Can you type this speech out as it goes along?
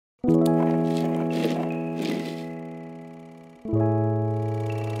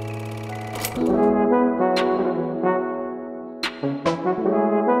Welcome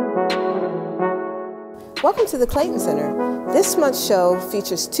to the Clayton Center. This month's show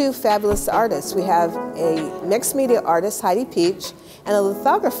features two fabulous artists. We have a mixed media artist, Heidi Peach, and a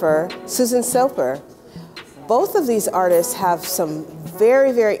lithographer, Susan Soper. Both of these artists have some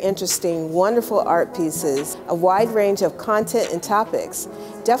very, very interesting, wonderful art pieces, a wide range of content and topics.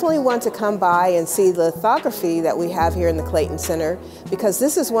 Definitely want to come by and see the lithography that we have here in the Clayton Center, because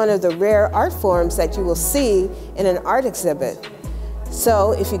this is one of the rare art forms that you will see in an art exhibit.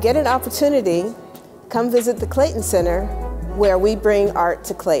 So if you get an opportunity, come visit the Clayton Center, where we bring art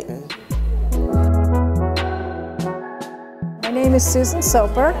to Clayton. My name is Susan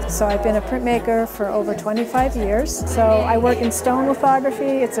Soper, so I've been a printmaker for over 25 years. So I work in stone lithography.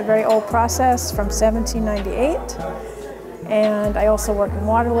 It's a very old process from 1798. And I also work in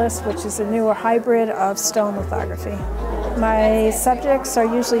waterless, which is a newer hybrid of stone lithography. My subjects are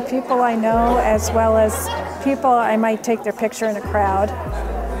usually people I know, as well as people I might take their picture in a crowd.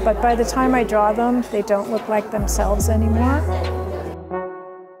 But by the time I draw them, they don't look like themselves anymore.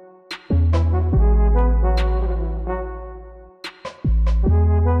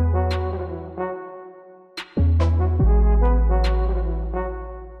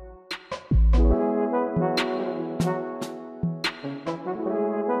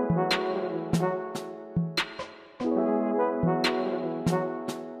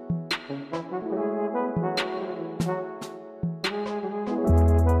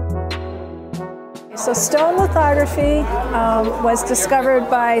 So stone lithography was discovered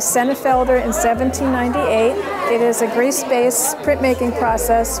by Sennefelder in 1798. It is a grease-based printmaking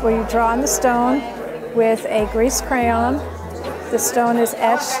process where you draw on the stone with a grease crayon. The stone is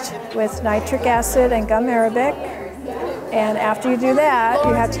etched with nitric acid and gum arabic. And after you do that,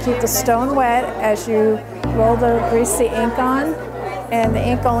 you have to keep the stone wet as you roll the greasy ink on, and the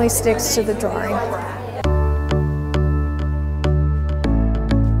ink only sticks to the drawing.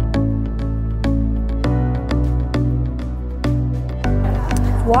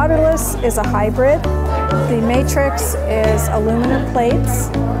 Waterless is a hybrid. The matrix is aluminum plates,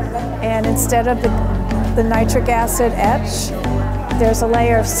 and instead of the nitric acid etch, there's a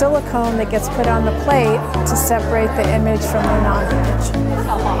layer of silicone that gets put on the plate to separate the image from the non-image.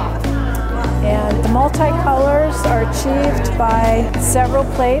 And the multicolors are achieved by several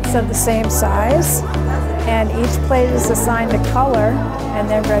plates of the same size, and each plate is assigned a color and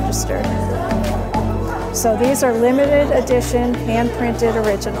then registered. So these are limited edition, hand-printed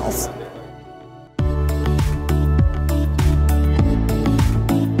originals.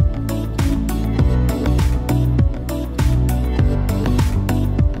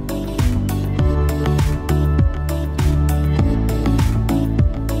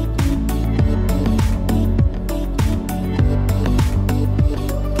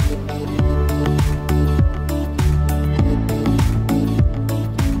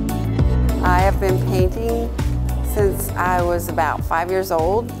 I have been painting since I was about 5 years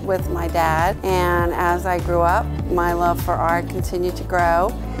old with my dad, and as I grew up, my love for art continued to grow.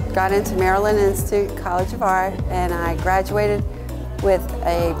 Got into Maryland Institute College of Art, and I graduated with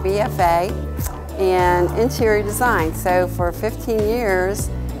a BFA in interior design. So for 15 years,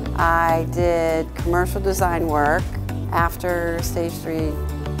 I did commercial design work. After stage 3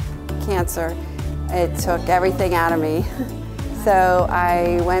 cancer, it took everything out of me. So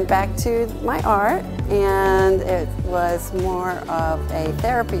I went back to my art, and it was more of a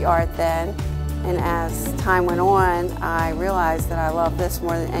therapy art then. And as time went on, I realized that I love this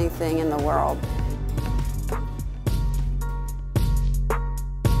more than anything in the world.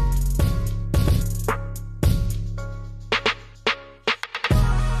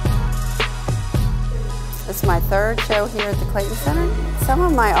 This is my third show here at the Clayton Center. Some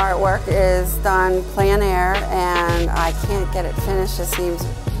of my artwork is done plein air, and I can't get it finished, it seems,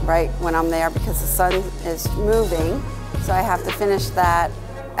 right when I'm there because the sun is moving. So I have to finish that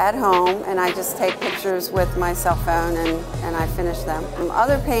at home, and I just take pictures with my cell phone and I finish them.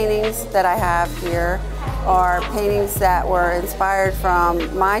 Other paintings that I have here are paintings that were inspired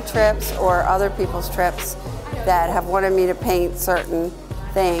from my trips or other people's trips that have wanted me to paint certain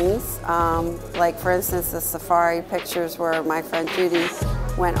things. Like for instance, the safari pictures where my friend Judy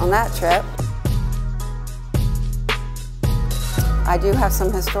went on that trip. I do have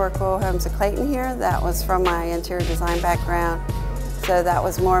some historical homes of Clayton here. That was from my interior design background. So that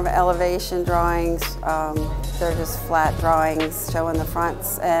was more of elevation drawings. They're just flat drawings showing the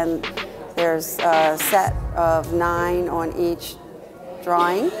fronts, and there's a set of 9 on each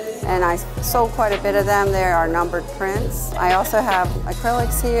drawing, and I sold quite a bit of them. There are numbered prints. I also have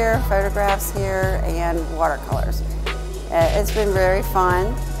acrylics here, photographs here, and watercolors. It's been very fun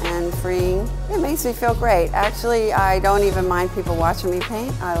and freeing. It makes me feel great. Actually, I don't even mind people watching me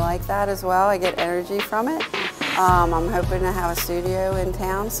paint. I like that as well. I get energy from it. I'm hoping to have a studio in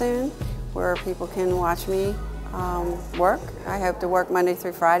town soon where people can watch me work. I hope to work Monday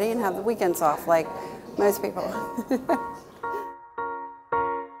through Friday and have the weekends off like most people.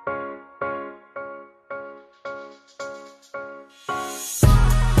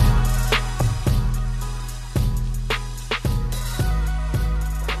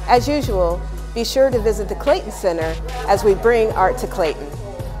 As usual, be sure to visit the Clayton Center as we bring art to Clayton.